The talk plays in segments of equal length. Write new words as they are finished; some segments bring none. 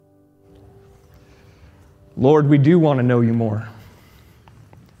Lord, we do want to know you more.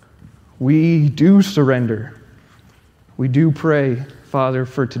 We do surrender. We do pray, Father,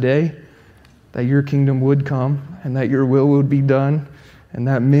 for today, that your kingdom would come and that your will would be done and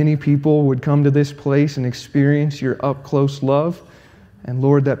that many people would come to this place and experience your up-close love. And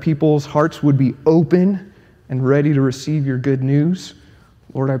Lord, that people's hearts would be open and ready to receive your good news.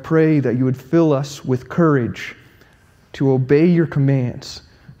 Lord, I pray that you would fill us with courage to obey your commands,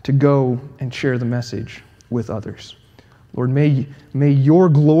 to go and share the message with others. Lord, may your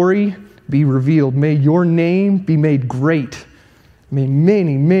glory be revealed. May your name be made great. May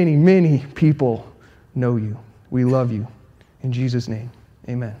many, many, many people know you. We love you. In Jesus' name,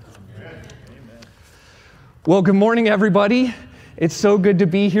 amen. Amen. Well, good morning, everybody. It's so good to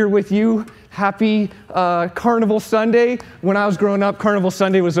be here with you. Happy Carnival Sunday. When I was growing up, Carnival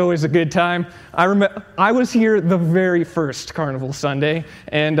Sunday was always a good time. I was here the very first Carnival Sunday,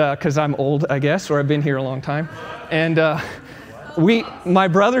 and because I'm old, I guess, or I've been here a long time. And my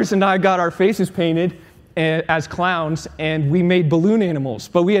brothers and I got our faces painted as clowns, and we made balloon animals.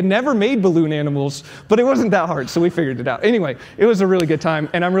 But we had never made balloon animals, but it wasn't that hard, so we figured it out. Anyway, it was a really good time,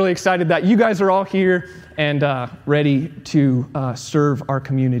 and I'm really excited that you guys are all here and ready to serve our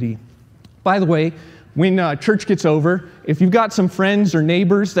community. By the way, when church gets over, if you've got some friends or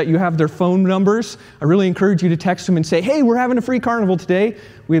neighbors that you have their phone numbers, I really encourage you to text them and say, hey, we're having a free carnival today.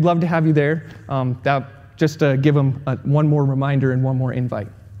 We'd love to have you there. Just to give them one more reminder and one more invite.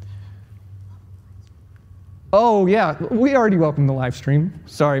 Oh, yeah, we already welcomed the live stream.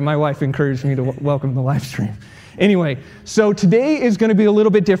 Sorry, my wife encouraged me to welcome the live stream. Anyway, so today is going to be a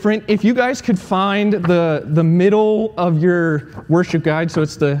little bit different. If you guys could find the middle of your worship guide, so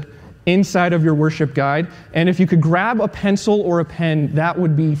it's the inside of your worship guide, and if you could grab a pencil or a pen, that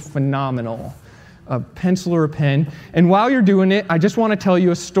would be phenomenal. A pencil or a pen. And while you're doing it, I just want to tell you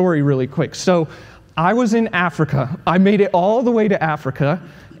a story really quick. So I was in Africa. I made it all the way to Africa,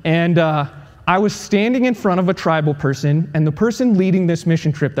 and I was standing in front of a tribal person, and the person leading this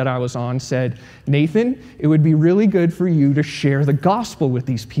mission trip that I was on said, Nathan, it would be really good for you to share the gospel with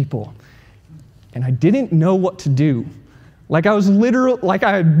these people. And I didn't know what to do. I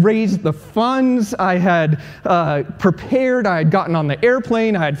had raised the funds, I had prepared, I had gotten on the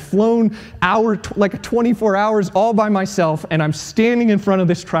airplane, I had flown 24 hours all by myself, and I'm standing in front of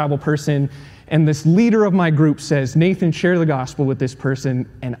this tribal person, and this leader of my group says, Nathan, share the gospel with this person,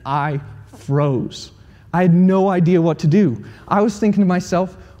 and I froze. I had no idea what to do. I was thinking to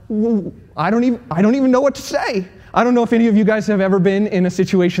myself, I don't even know what to say. I don't know if any of you guys have ever been in a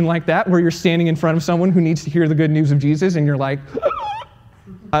situation like that where you're standing in front of someone who needs to hear the good news of Jesus and you're like,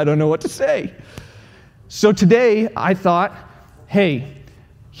 I don't know what to say. So today I thought, hey,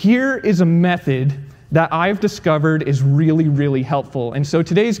 here is a method that I've discovered is really, really helpful. And so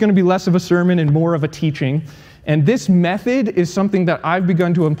today is going to be less of a sermon and more of a teaching. And this method is something that I've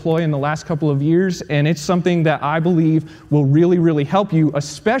begun to employ in the last couple of years, and it's something that I believe will really, really help you,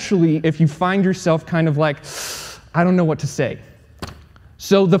 especially if you find yourself kind of like, I don't know what to say.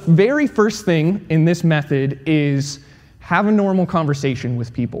 So the very first thing in this method is have a normal conversation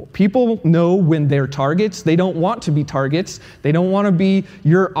with people. People know when they're targets. They don't want to be targets. They don't want to be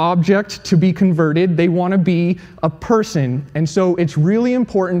your object to be converted. They want to be a person. And so it's really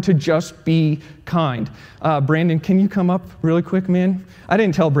important to just be kind. Brandon, can you come up really quick, man? I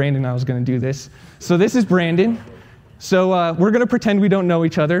didn't tell Brandon I was going to do this. So this is Brandon. So we're going to pretend we don't know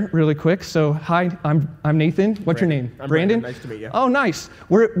each other really quick. So hi, I'm Nathan. What's your name? I'm Brandon. Nice to meet you. Oh, nice.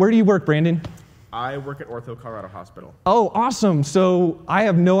 Where do you work, Brandon? I work at Ortho Colorado Hospital. Oh, awesome. So I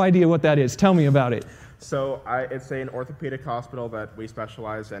have no idea what that is. Tell me about it. So it's an orthopedic hospital that we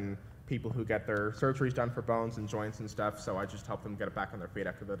specialize in people who get their surgeries done for bones and joints and stuff. So I just help them get it back on their feet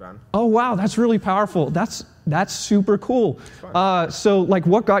after they're done. Oh, wow. That's really powerful. That's super cool. So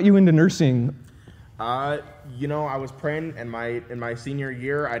what got you into nursing? I was praying in my senior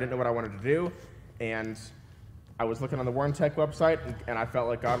year. I didn't know what I wanted to do. And I was looking on the Warren Tech website, and I felt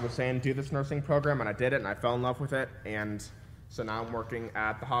like God was saying, do this nursing program, and I did it, and I fell in love with it, and so now I'm working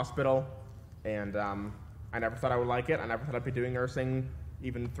at the hospital, and I never thought I would like it. I never thought I'd be doing nursing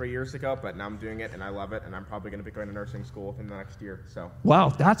even 3 years ago, but now I'm doing it, and I love it, and I'm probably going to be going to nursing school within the next year. So. Wow,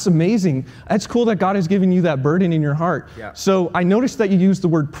 that's amazing. That's cool that God has given you that burden in your heart. Yeah. So I noticed that you used the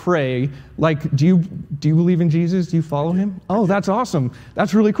word pray. Do you believe in Jesus? Do you follow him? Oh, that's awesome.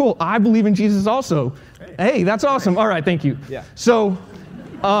 That's really cool. I believe in Jesus also. Hey, that's awesome. All right, thank you. Yeah. So,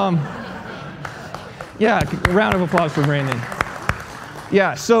 yeah, a round of applause for Brandon.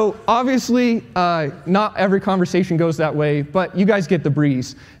 Yeah, so obviously, not every conversation goes that way, but you guys get the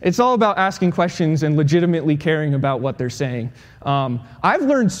breeze. It's all about asking questions and legitimately caring about what they're saying. I've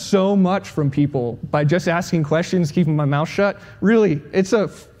learned so much from people by just asking questions, keeping my mouth shut. Really, it's a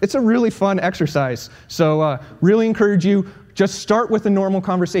really fun exercise. So really encourage you, just start with a normal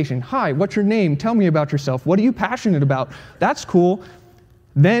conversation. Hi, what's your name? Tell me about yourself. What are you passionate about? That's cool.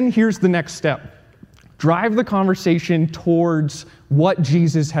 Then here's the next step. Drive the conversation towards what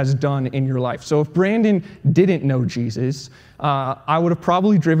Jesus has done in your life. So if Brandon didn't know Jesus, I would have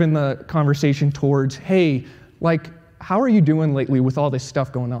probably driven the conversation towards, hey, like, how are you doing lately with all this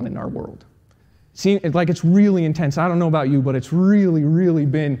stuff going on in our world? Like, it's really intense. I don't know about you, but it's really, really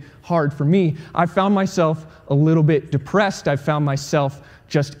been hard for me. I found myself a little bit depressed. I found myself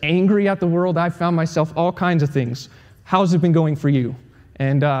just angry at the world. I found myself all kinds of things. How's it been going for you?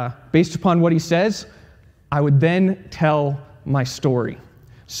 And based upon what he says, I would then tell my story.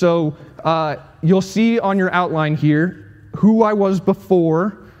 So you'll see on your outline here who I was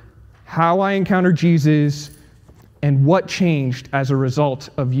before, how I encountered Jesus, and what changed as a result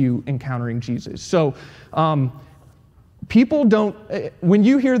of you encountering Jesus. So people don't, when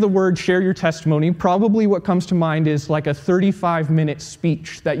you hear the word share your testimony, probably what comes to mind is like a 35-minute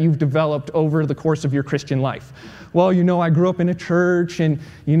speech that you've developed over the course of your Christian life. Well, I grew up in a church, and,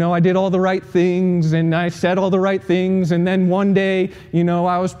 I did all the right things, and I said all the right things, and then one day,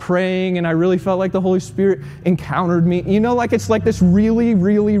 I was praying, and I really felt like the Holy Spirit encountered me. Like it's like this really,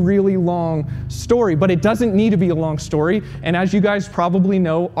 really, really long story, but it doesn't need to be a long story. And as you guys probably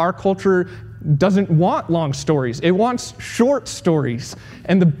know, our culture doesn't want long stories. It wants short stories.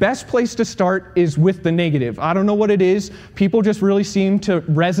 And the best place to start is with the negative. I don't know what it is. People just really seem to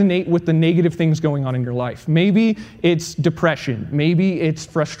resonate with the negative things going on in your life. Maybe it's depression. Maybe it's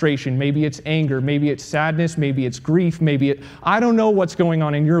frustration. Maybe it's anger. Maybe it's sadness. Maybe it's grief. I don't know what's going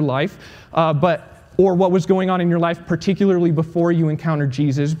on in your life, or what was going on in your life, particularly before you encountered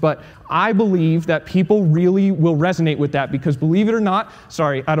Jesus. But I believe that people really will resonate with that because, believe it or not,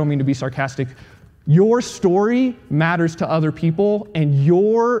 sorry, I don't mean to be sarcastic, your story matters to other people, and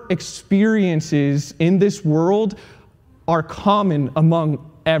your experiences in this world are common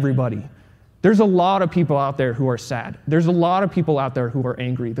among everybody. There's a lot of people out there who are sad. There's a lot of people out there who are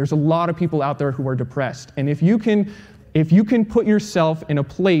angry. There's a lot of people out there who are depressed. And if you can put yourself in a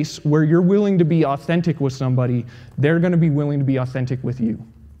place where you're willing to be authentic with somebody, they're going to be willing to be authentic with you.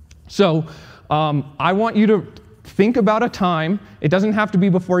 So I want you to think about a time. It doesn't have to be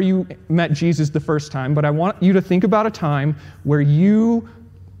before you met Jesus the first time, but I want you to think about a time where you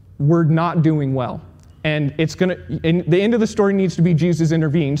were not doing well. And the end of the story needs to be Jesus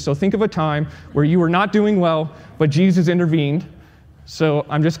intervened. So think of a time where you were not doing well, but Jesus intervened. So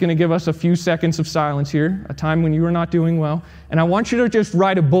I'm just going to give us a few seconds of silence here, a time when you were not doing well. And I want you to just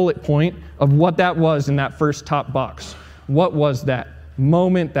write a bullet point of what that was in that first top box. What was that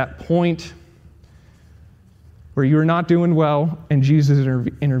moment, that point where you were not doing well and Jesus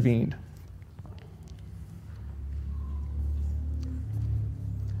intervened?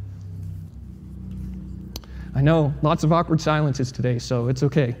 I know, lots of awkward silences today, so it's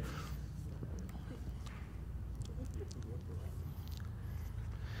okay.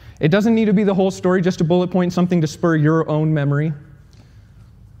 It doesn't need to be the whole story, just a bullet point, something to spur your own memory.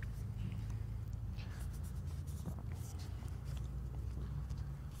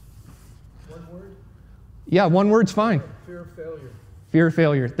 One word? Yeah, one word's fine. Fear of failure. Fear of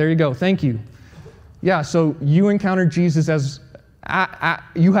failure. There you go. Thank you. Yeah, so you encountered Jesus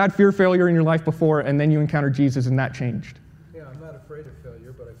you had fear of failure in your life before, and then you encountered Jesus, and that changed. Yeah, I'm not afraid of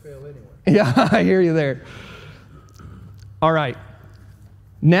failure, but I fail anyway. Yeah, I hear you there. All right.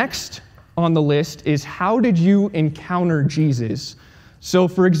 Next on the list is, how did you encounter Jesus? So,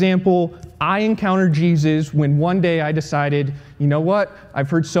 for example, I encountered Jesus when one day I decided, you know what?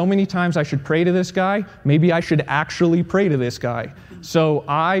 I've heard so many times I should pray to this guy. Maybe I should actually pray to this guy. So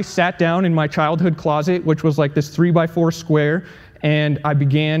I sat down in my childhood closet, which was like this 3x4 square, and I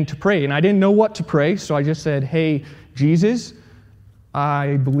began to pray. And I didn't know what to pray, so I just said, hey, Jesus,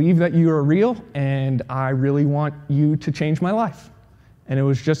 I believe that you are real, and I really want you to change my life. And it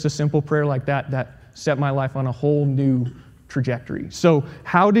was just a simple prayer like that set my life on a whole new trajectory. So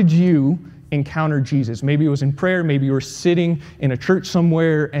how did you encounter Jesus? Maybe it was in prayer. Maybe you were sitting in a church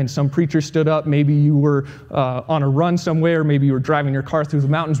somewhere and some preacher stood up. Maybe you were on a run somewhere. Maybe you were driving your car through the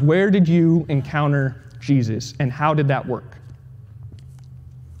mountains. Where did you encounter Jesus, and how did that work?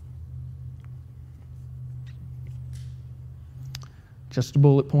 Just a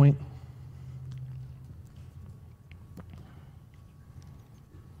bullet point.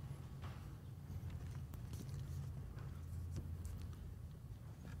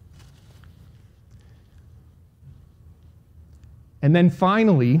 And then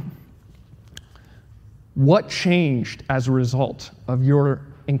finally, what changed as a result of your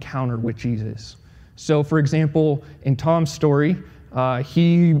encounter with Jesus? So, for example, in Tom's story,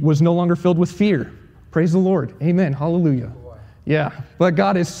 he was no longer filled with fear. Praise the Lord. Amen. Hallelujah. Yeah, but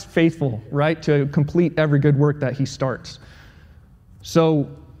God is faithful, right, to complete every good work that he starts. So,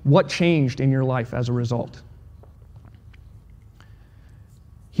 what changed in your life as a result?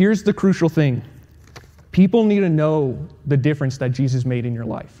 Here's the crucial thing. People need to know the difference that Jesus made in your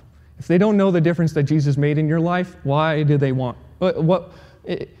life. If they don't know the difference that Jesus made in your life, why do they want?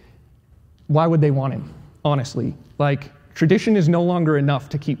 Why would they want him? Honestly, like, tradition is no longer enough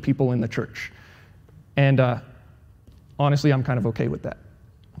to keep people in the church, and honestly, I'm kind of okay with that.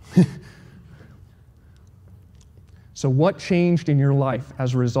 So, what changed in your life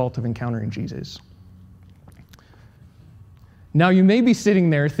as a result of encountering Jesus? Now, you may be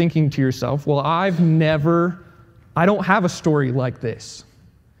sitting there thinking to yourself, well, I don't have a story like this.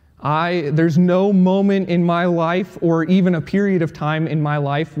 There's no moment in my life or even a period of time in my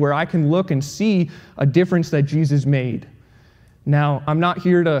life where I can look and see a difference that Jesus made. Now, I'm not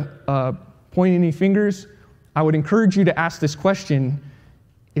here to point any fingers. I would encourage you to ask this question.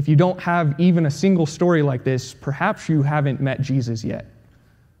 If you don't have even a single story like this, perhaps you haven't met Jesus yet.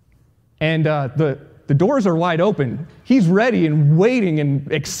 And the doors are wide open. He's ready and waiting and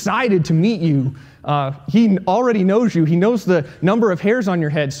excited to meet you. He already knows you. He knows the number of hairs on your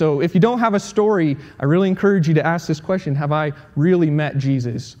head. So if you don't have a story, I really encourage you to ask this question: have I really met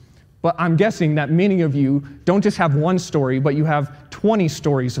Jesus? But I'm guessing that many of you don't just have one story, but you have 20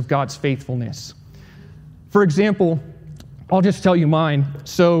 stories of God's faithfulness. For example, I'll just tell you mine.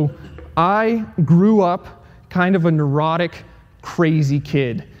 So I grew up kind of a neurotic, crazy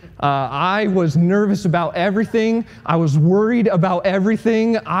kid. I was nervous about everything. I was worried about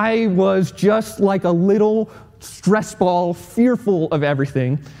everything. I was just like a little stress ball, fearful of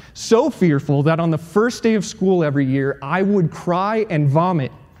everything. So fearful that on the first day of school every year, I would cry and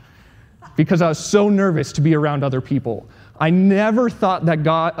vomit because I was so nervous to be around other people. I never thought that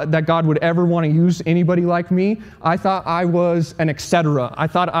God would ever want to use anybody like me. I thought I was an et cetera. I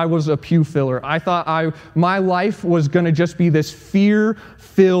thought I was a pew filler. I thought my life was going to just be this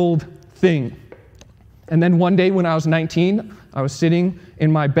fear-filled thing. And then one day when I was 19, I was sitting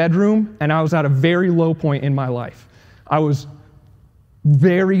in my bedroom, and I was at a very low point in my life. I was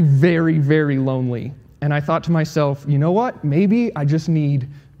very, very, very lonely. And I thought to myself, you know what? Maybe I just need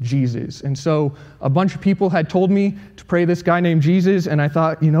Jesus. And so a bunch of people had told me to pray this guy named Jesus, and I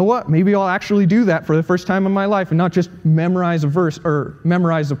thought, you know what? Maybe I'll actually do that for the first time in my life and not just memorize a verse or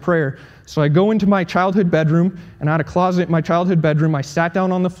memorize a prayer. So I go into my childhood bedroom, and out of closet in my childhood bedroom, I sat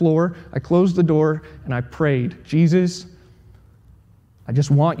down on the floor, I closed the door, and I prayed, Jesus, I just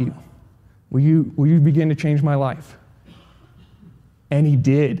want you. Will you begin to change my life? And he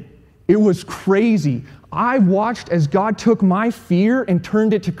did. It was crazy. I watched as God took my fear and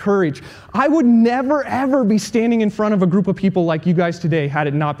turned it to courage. I would never, ever be standing in front of a group of people like you guys today had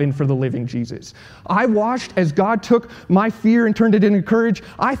it not been for the living Jesus. I watched as God took my fear and turned it into courage.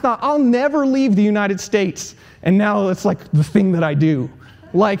 I thought, I'll never leave the United States. And now it's like the thing that I do.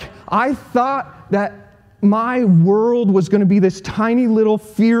 Like, I thought that my world was going to be this tiny little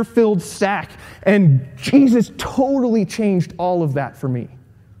fear-filled sack. And Jesus totally changed all of that for me.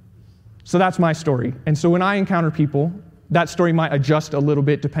 So that's my story. And so when I encounter people, that story might adjust a little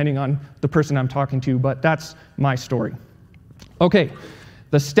bit depending on the person I'm talking to, but that's my story. Okay,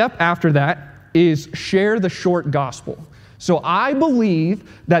 the step after that is share the short gospel. So I believe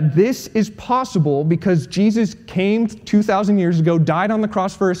that this is possible because Jesus came 2,000 years ago, died on the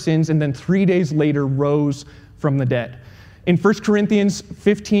cross for our sins, and then 3 days later rose from the dead. In 1 Corinthians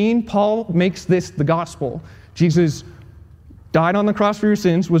 15, Paul makes this the gospel. Jesus died on the cross for your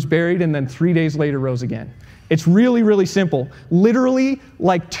sins, was buried, and then 3 days later rose again. It's really, really simple. Literally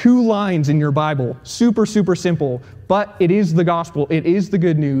like 2 lines in your Bible. Super, super simple. But it is the gospel. It is the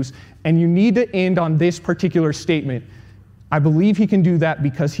good news. And you need to end on this particular statement. I believe he can do that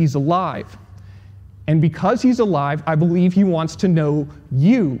because he's alive. And because he's alive, I believe he wants to know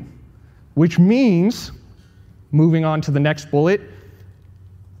you. Which means, moving on to the next bullet,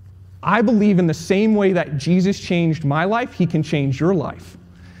 I believe in the same way that Jesus changed my life, he can change your life.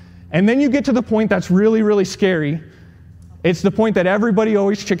 And then you get to the point that's really, really scary. It's the point that everybody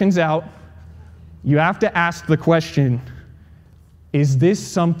always chickens out. You have to ask the question, is this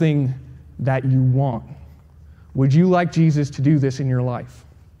something that you want? Would you like Jesus to do this in your life?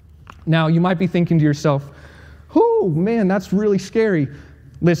 Now, you might be thinking to yourself, oh, man, that's really scary.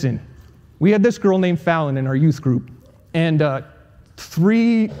 Listen, we had this girl named Fallon in our youth group, and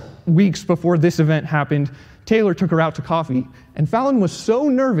 3 weeks before this event happened, Taylor took her out to coffee, and Fallon was so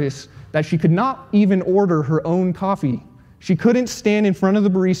nervous that she could not even order her own coffee. She couldn't stand in front of the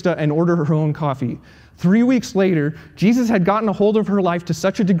barista and order her own coffee. 3 weeks later, Jesus had gotten a hold of her life to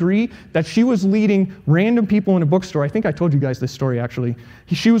such a degree that she was leading random people in a bookstore. I think I told you guys this story, actually.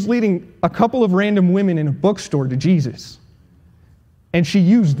 She was leading a couple of random women in a bookstore to Jesus. And she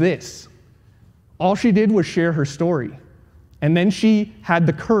used this. All she did was share her story. And then she had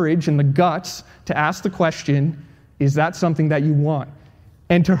the courage and the guts to ask the question, is that something that you want?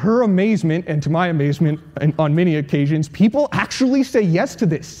 And to her amazement, and to my amazement on many occasions, people actually say yes to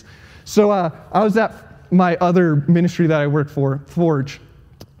this. So I was at my other ministry that I work for, Forge,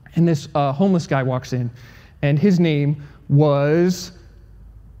 and this homeless guy walks in, and his name was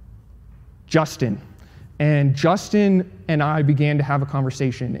Justin. And Justin and I began to have a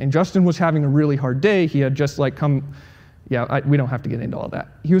conversation. And Justin was having a really hard day. He had just come, we don't have to get into all that.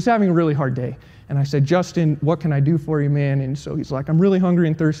 He was having a really hard day. And I said, Justin, what can I do for you, man? And so he's like, I'm really hungry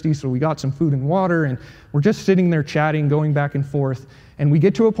and thirsty, so we got some food and water, and we're just sitting there chatting, going back and forth. And we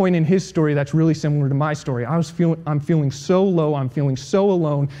get to a point in his story that's really similar to my story. I'm feeling so low, I'm feeling so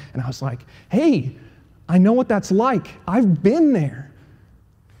alone, and I was like, hey, I know what that's like. I've been there.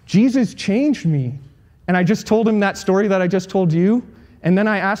 Jesus changed me. And I just told him that story that I just told you, and then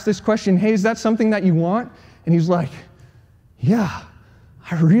I asked this question, hey, is that something that you want? And he's like, yeah,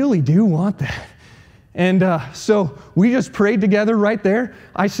 I really do want that. And so we just prayed together right there.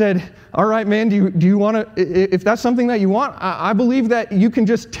 I said, all right, man, do you want to, if that's something that you want, I believe that you can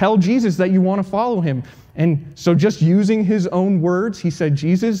just tell Jesus that you want to follow him. And so just using his own words, he said,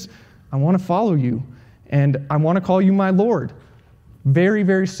 Jesus, I want to follow you, and I want to call you my Lord. Very,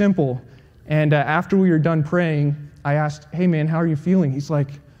 very simple. And after we were done praying, I asked, hey, man, how are you feeling? He's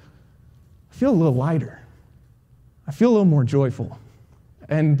like, I feel a little lighter. I feel a little more joyful.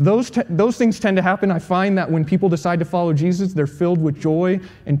 And those things tend to happen. I find that when people decide to follow Jesus, they're filled with joy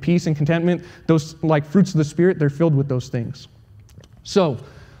and peace and contentment. Those, like fruits of the Spirit, they're filled with those things. So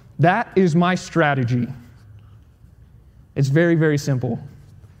that is my strategy. It's very, very simple.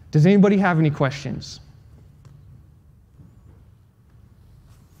 Does anybody have any questions?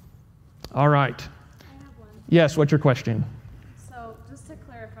 All right. I have one. Yes, what's your question? So just to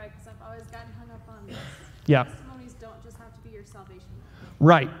clarify, because I've always gotten hung up on this. Yeah. Testimonies don't just have to be your salvation moment.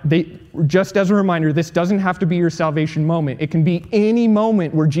 Right. Just as a reminder, this doesn't have to be your salvation moment. It can be any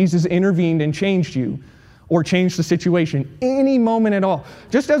moment where Jesus intervened and changed you or changed the situation. Any moment at all.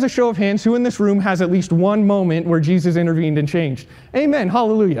 Just as a show of hands, who in this room has at least one moment where Jesus intervened and changed? Amen.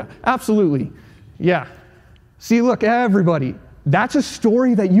 Hallelujah. Absolutely. Yeah. See, look, everybody. That's a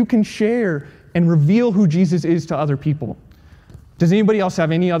story that you can share and reveal who Jesus is to other people. Does anybody else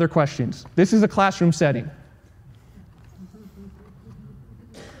have any other questions? This is a classroom setting.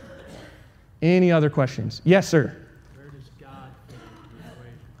 Any other questions? Yes, sir. Where does God fit in the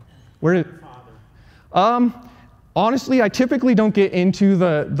equation? Where? Father. Honestly, I typically don't get into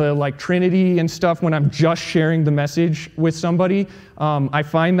the like Trinity and stuff when I'm just sharing the message with somebody. I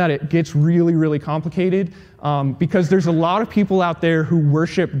find that it gets really, really complicated because there's a lot of people out there who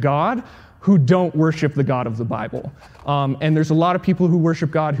worship God who don't worship the God of the Bible. And there's a lot of people who worship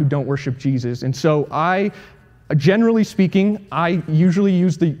God who don't worship Jesus. And so generally speaking, I usually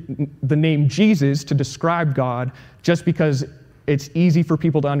use the name Jesus to describe God just because it's easy for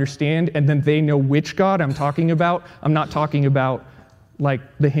people to understand, and then they know which God I'm talking about. I'm not talking about like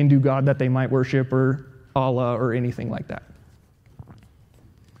the Hindu God that they might worship or Allah or anything like that.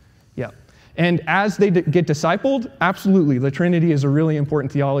 Yeah. And as they get discipled, absolutely, the Trinity is a really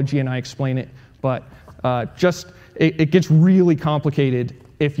important theology, and I explain it, but it gets really complicated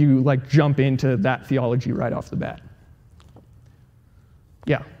if you like jump into that theology right off the bat.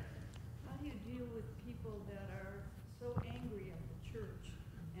 Yeah. How do you deal with people that are so angry at the church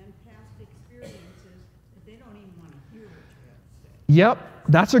and past experiences that they don't even want to hear what you have to say? Yep,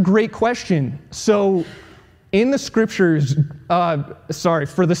 that's a great question. So in the scriptures,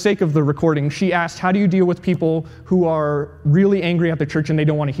 for the sake of the recording, she asked, how do you deal with people who are really angry at the church and they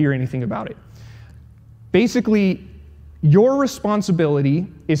don't want to hear anything about it? Basically, your responsibility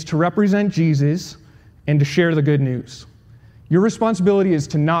is to represent Jesus and to share the good news. Your responsibility is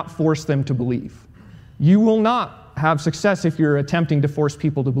to not force them to believe. You will not have success if you're attempting to force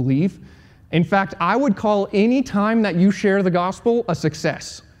people to believe. In fact, I would call any time that you share the gospel a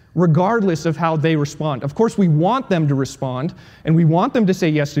success, regardless of how they respond. Of course, we want them to respond, and we want them to say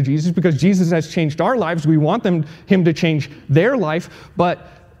yes to Jesus because Jesus has changed our lives. We want him to change their life, but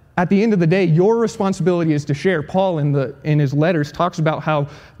at the end of the day, your responsibility is to share. Paul in his letters talks about how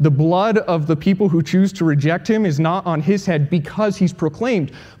the blood of the people who choose to reject him is not on his head because he's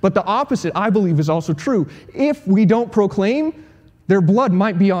proclaimed. But the opposite, I believe, is also true. If we don't proclaim, their blood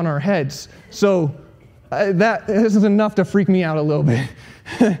might be on our heads. So that is enough to freak me out a little bit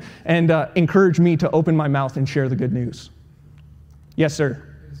and encourage me to open my mouth and share the good news. Yes, sir.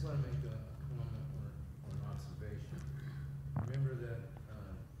 I just want to make a comment or an observation. Remember that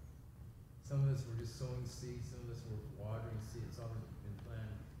some of us were just sowing seeds, some of us were watering seeds. It's already been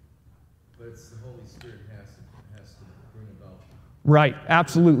planted, but it's the Holy Spirit has to bring about. Right,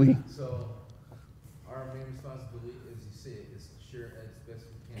 absolutely. So our main responsibility, as you say, is to share as best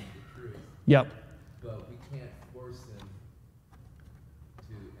we can the truth. Yep. But we can't force them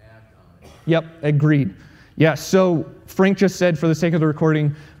to act on it. Yep, agreed. Yeah, so Frank just said, for the sake of the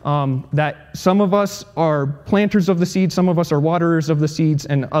recording, that some of us are planters of the seed, some of us are waterers of the seeds,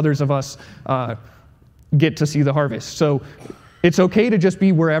 and others of us get to see the harvest. So it's okay to just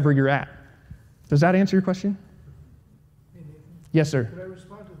be wherever you're at. Does that answer your question? Hey, Nathan, Yes, sir. could I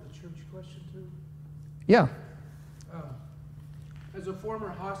respond to the church question too? Yeah. As a former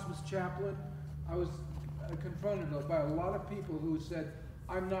hospice chaplain, I was confronted by a lot of people who said,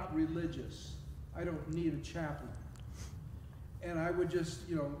 I'm not religious. I don't need a chaplain. And I would just,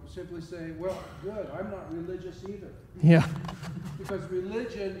 simply say, well, good, I'm not religious either. Yeah. Because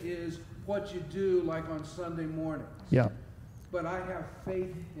religion is what you do like on Sunday mornings. Yeah. But I have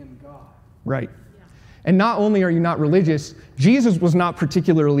faith in God. Right. And not only are you not religious, Jesus was not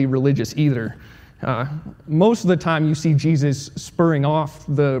particularly religious either. Most of the time you see Jesus spurring off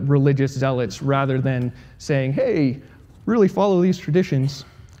the religious zealots rather than saying, hey, really follow these traditions.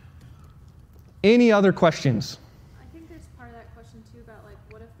 Any other questions? I think there's part of that question too about like,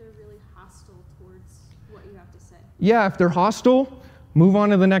 what if they're really hostile towards what you have to say? Yeah, if they're hostile, move on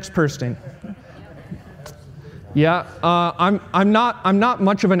to the next person. Yeah, I'm not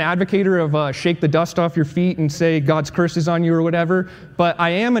much of an advocator of shake the dust off your feet and say God's curse is on you or whatever, but I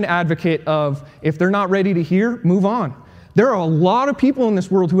am an advocate of if they're not ready to hear, move on. There are a lot of people in this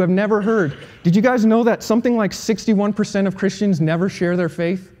world who have never heard. Did you guys know that something like 61% of Christians never share their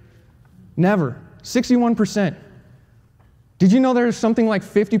faith? Never. 61%. Did you know there's something like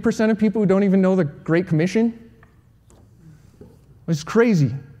 50% of people who don't even know the Great Commission? It's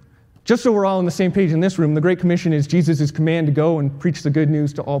crazy. Just so we're all on the same page in this room, the Great Commission is Jesus' command to go and preach the good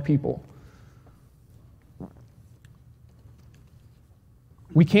news to all people.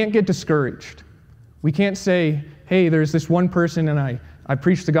 We can't get discouraged. We can't say, hey, there's this one person and I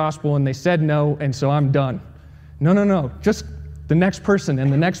preached the gospel and they said no, and so I'm done. No. Just the next person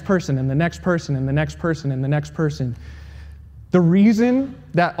and the next person and the next person and the next person and the next person. The reason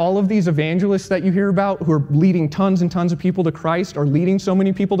that all of these evangelists that you hear about who are leading tons and tons of people to Christ are leading so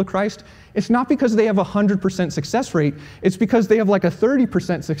many people to Christ, it's not because they have a 100% success rate. It's because they have like a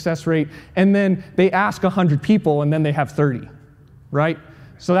 30% success rate and then they ask 100 people and then they have 30, right?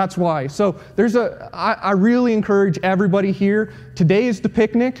 So that's why. So I really encourage everybody here. Today is the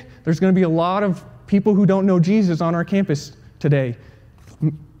picnic. There's going to be a lot of people who don't know Jesus on our campus today.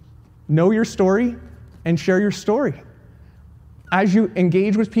 Know your story and share your story. As you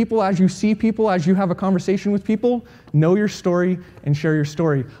engage with people, as you see people, as you have a conversation with people, know your story and share your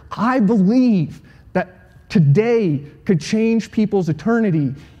story. I believe that today could change people's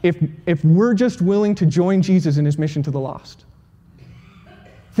eternity if we're just willing to join Jesus in his mission to the lost.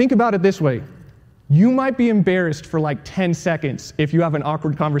 Think about it this way. You might be embarrassed for like 10 seconds if you have an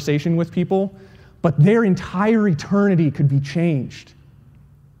awkward conversation with people, but their entire eternity could be changed.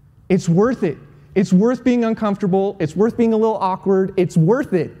 It's worth it. It's worth being uncomfortable. It's worth being a little awkward. It's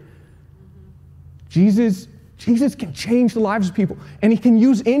worth it. Jesus can change the lives of people, and he can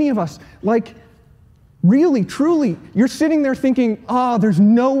use any of us. Like, really, truly, you're sitting there thinking, there's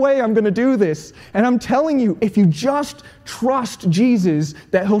no way I'm going to do this. And I'm telling you, if you just trust Jesus,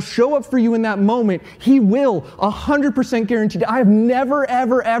 that he'll show up for you in that moment, he will, 100% guaranteed. I have never,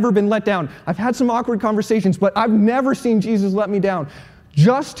 ever, ever been let down. I've had some awkward conversations, but I've never seen Jesus let me down.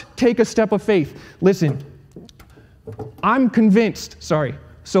 Just take a step of faith. Listen, I'm convinced,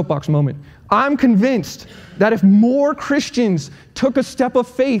 soapbox moment. I'm convinced that if more Christians took a step of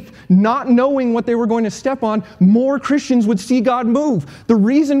faith, not knowing what they were going to step on, more Christians would see God move. The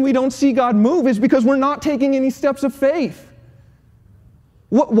reason we don't see God move is because we're not taking any steps of faith.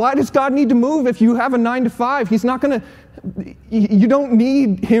 Why does God need to move if you have a 9 to 5? He's not going to, you don't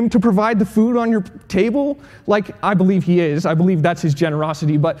need him to provide the food on your table. Like, I believe he is. I believe that's his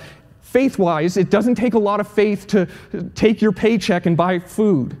generosity. But faith-wise, it doesn't take a lot of faith to take your paycheck and buy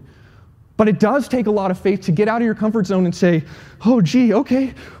food. But it does take a lot of faith to get out of your comfort zone and say, oh, gee,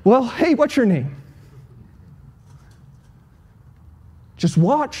 okay, well, hey, what's your name? Just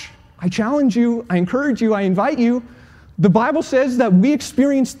watch. I challenge you. I encourage you. I invite you. The Bible says that we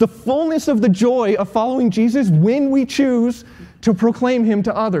experience the fullness of the joy of following Jesus when we choose to proclaim him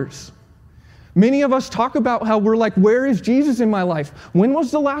to others. Many of us talk about how we're like, where is Jesus in my life? When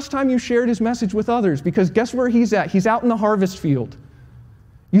was the last time you shared his message with others? Because guess where he's at? He's out in the harvest field.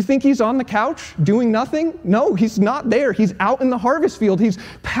 You think he's on the couch doing nothing? No, he's not there. He's out in the harvest field. He's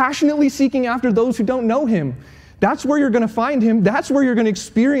passionately seeking after those who don't know him. That's where you're going to find him. That's where you're going to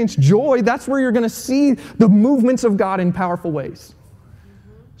experience joy. That's where you're going to see the movements of God in powerful ways.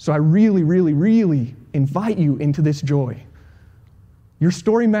 So I really, really, really invite you into this joy. Your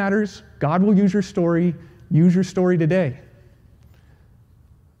story matters. God will use your story. Use your story today.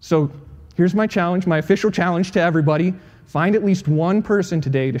 So here's my challenge, my official challenge to everybody. Find at least one person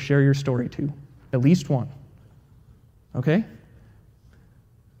today to share your story to. At least one. Okay?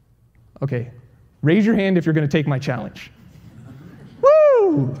 Okay. Raise your hand if you're going to take my challenge.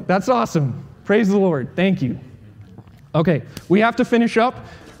 Woo! That's awesome. Praise the Lord. Thank you. Okay, we have to finish up.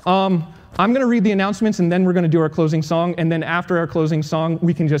 I'm going to read the announcements, and then we're going to do our closing song. And then after our closing song,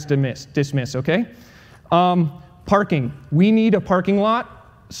 we can just dismiss, okay? Parking. We need a parking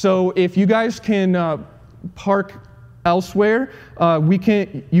lot. So if you guys can park elsewhere,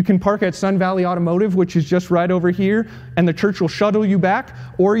 you can park at Sun Valley Automotive, which is just right over here, and the church will shuttle you back,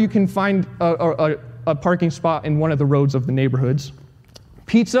 or you can find a parking spot in one of the roads of the neighborhoods.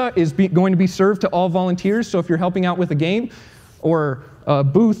 Pizza is going to be served to all volunteers, so if you're helping out with a game or a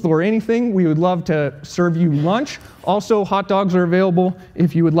booth or anything, we would love to serve you lunch. Also, hot dogs are available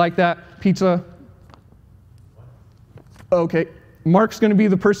if you would like that. Pizza. Okay. Mark's going to be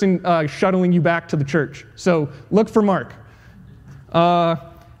the person shuttling you back to the church. So look for Mark.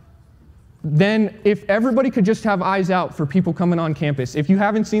 Then if everybody could just have eyes out for people coming on campus. If you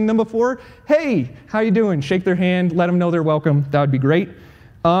haven't seen them before, hey, how you doing? Shake their hand. Let them know they're welcome. That would be great.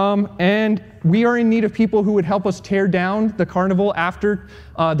 And we are in need of people who would help us tear down the carnival after.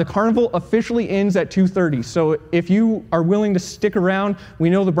 The carnival officially ends at 2:30. So if you are willing to stick around, we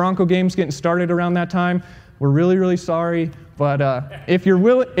know the Bronco game's getting started around that time. We're really, really sorry. But if you're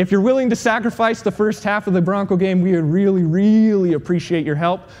willing to sacrifice the first half of the Bronco game, we would really, really appreciate your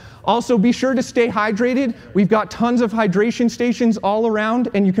help. Also, be sure to stay hydrated. We've got tons of hydration stations all around,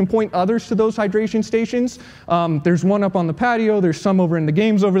 and you can point others to those hydration stations. There's one up on the patio. There's some over in the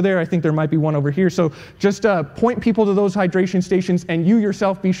games over there. I think there might be one over here. So just point people to those hydration stations, and you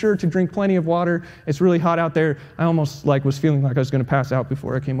yourself be sure to drink plenty of water. It's really hot out there. I almost was feeling like I was going to pass out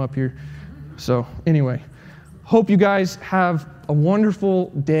before I came up here. So anyway. Hope you guys have a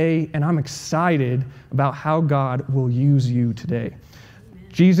wonderful day, and I'm excited about how God will use you today. Amen.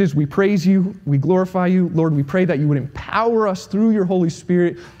 Jesus, we praise you, we glorify you. Lord, we pray that you would empower us through your Holy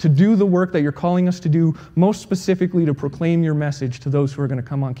Spirit to do the work that you're calling us to do, most specifically to proclaim your message to those who are going to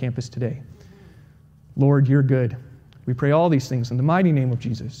come on campus today. Lord, you're good. We pray all these things in the mighty name of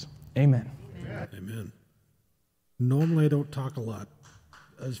Jesus. Amen. Amen. Normally I don't talk a lot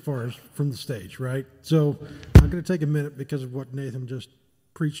as far as from the stage, right? So I'm going to take a minute because of what Nathan just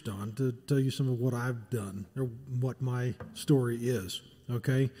preached on to tell you some of what I've done or what my story is,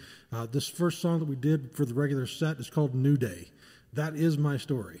 okay? This first song that we did for the regular set is called New Day. That is my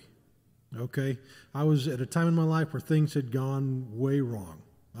story, okay? I was at a time in my life where things had gone way wrong.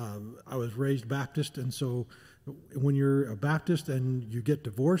 I was raised Baptist, and so when you're a Baptist and you get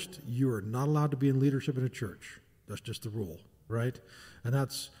divorced, you are not allowed to be in leadership in a church. That's just the rule, right? And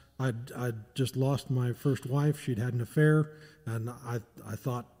I'd just lost my first wife. She'd had an affair, and I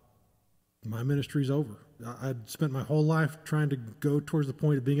thought my ministry's over. I'd spent my whole life trying to go towards the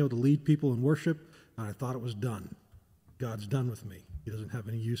point of being able to lead people in worship, and I thought it was done. God's done with me. He doesn't have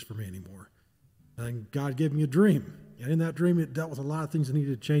any use for me anymore. And God gave me a dream, and in that dream it dealt with a lot of things that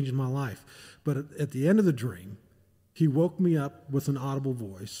needed to change in my life. But at the end of the dream, he woke me up with an audible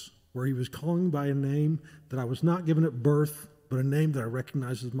voice where he was calling by a name that I was not given at birth, but a name that I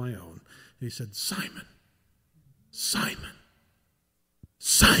recognize as my own. And he said, Simon, Simon,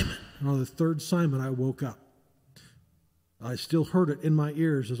 Simon. And on the third Simon, I woke up. I still heard it in my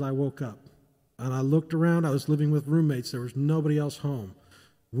ears as I woke up. And I looked around. I was living with roommates. There was nobody else home.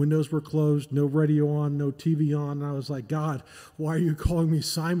 Windows were closed, no radio on, no TV on. And I was like, God, why are you calling me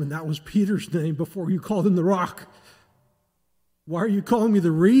Simon? That was Peter's name before you called him the rock. Why are you calling me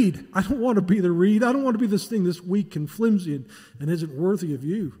the reed? I don't want to be the reed. I don't want to be this thing that's weak and flimsy and isn't worthy of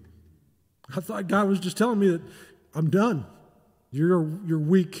you. I thought God was just telling me that I'm done. You're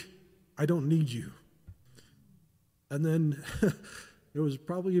weak. I don't need you. And then it was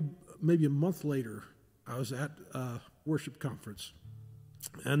probably maybe a month later, I was at a worship conference.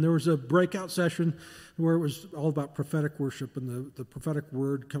 And there was a breakout session where it was all about prophetic worship and the prophetic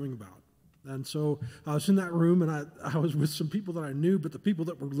word coming about. And so I was in that room, and I was with some people that I knew, but the people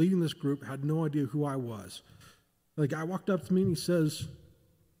that were leading this group had no idea who I was. The guy walked up to me and he says,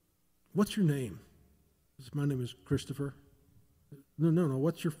 "What's your name?" I said, "My name is Christopher." No,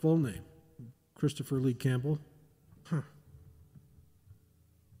 what's your full name? "Christopher Lee Campbell." Huh.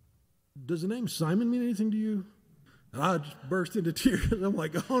 "Does the name Simon mean anything to you?" And I just burst into tears. I'm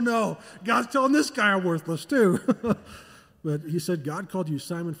like, oh no, God's telling this guy I'm worthless too. But he said, God called you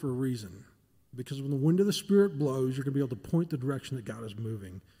Simon for a reason. Because when the wind of the Spirit blows, you're going to be able to point the direction that God is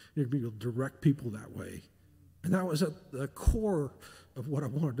moving. You're going to be able to direct people that way. And that was at the core of what I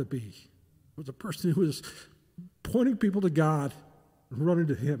wanted to be. I was a person who was pointing people to God and running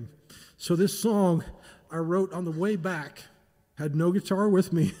to Him. So this song I wrote on the way back. Had no guitar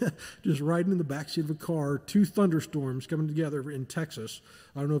with me, just riding in the backseat of a car, 2 thunderstorms coming together in Texas.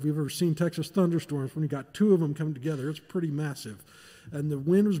 I don't know if you've ever seen Texas thunderstorms. When you got 2 of them coming together, it's pretty massive. And the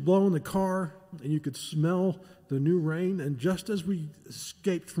wind was blowing the car, and you could smell the new rain. And just as we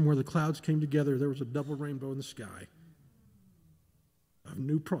escaped from where the clouds came together, there was a double rainbow in the sky. A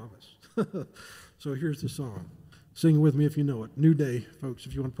new promise. So here's the song. Sing with me if you know it. New Day, folks,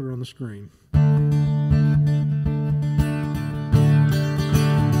 if you want to put it on the screen.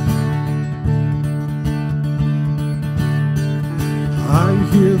 I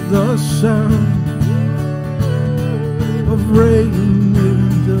hear the sound of rain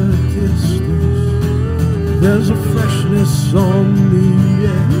in the distance. There's a freshness on the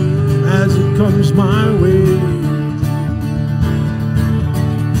air as it comes my way.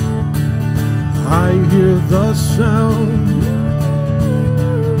 I hear the sound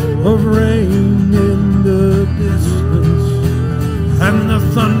of rain in the distance and the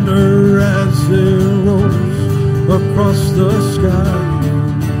thunder as it rolls across the sky.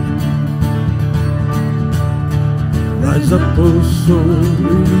 Rise up, oh soul,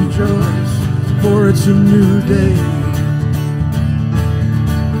 rejoice, for it's a new day.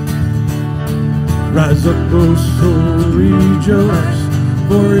 Rise up, oh soul, rejoice,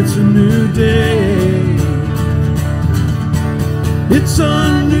 for it's a new day. It's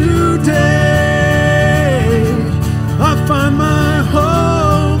a new day. I find my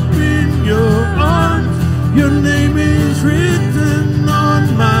hope in your arms. Your name is written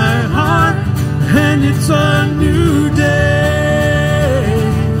on my heart, and it's a new day.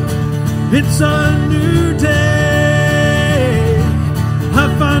 It's a new day. I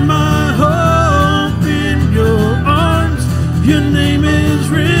find my hope in your arms. Your name is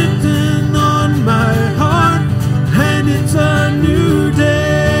written on my heart, and it's a new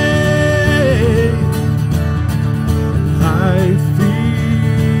day. I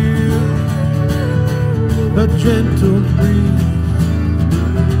a gentle breeze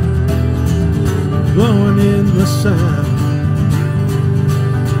blowing in the sound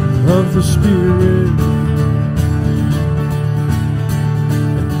of the Spirit.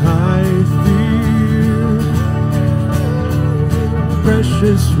 And I feel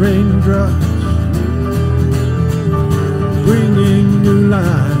precious raindrops bringing new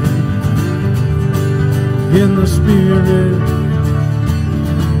life in the Spirit.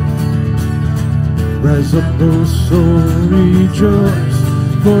 Rise up, oh soul, rejoice,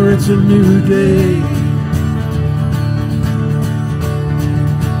 for it's a new day.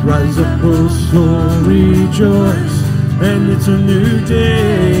 Rise up, oh soul, rejoice, and it's a new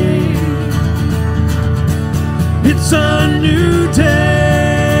day. It's a new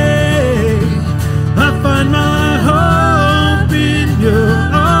day. I find my hope in your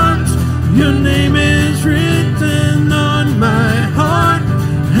arms. Your name is written on my heart,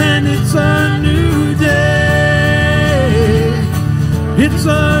 and it's a new day. It's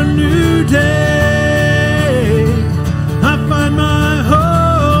a new day. I find my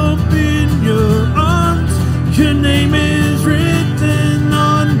hope in your arms. Your name is written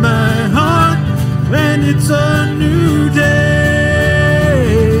on my heart, and it's a new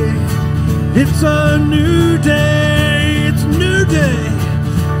day. It's a new day. It's a new day.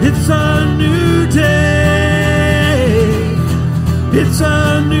 It's a new day. It's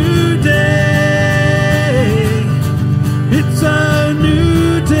a new day. It's a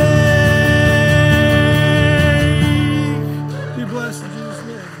new day. Be blessed in Jesus'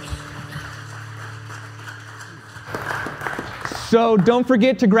 name. So don't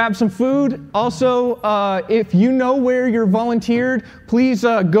forget to grab some food. Also, if you know where you're volunteered, please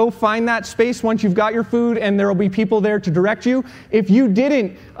go find that space once you've got your food, and there will be people there to direct you. If you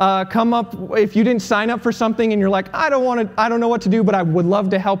didn't if you didn't sign up for something and you're like, I don't know what to do, but I would love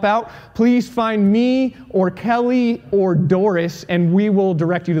to help out, please find me or Kelly or Doris, and we will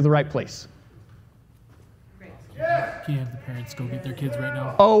direct you to the right place. Can you have the parents go get their kids right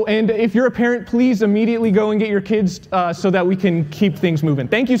now? Oh, and if you're a parent, please immediately go and get your kids so that we can keep things moving.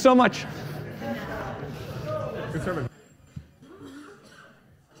 Thank you so much. Good sermon.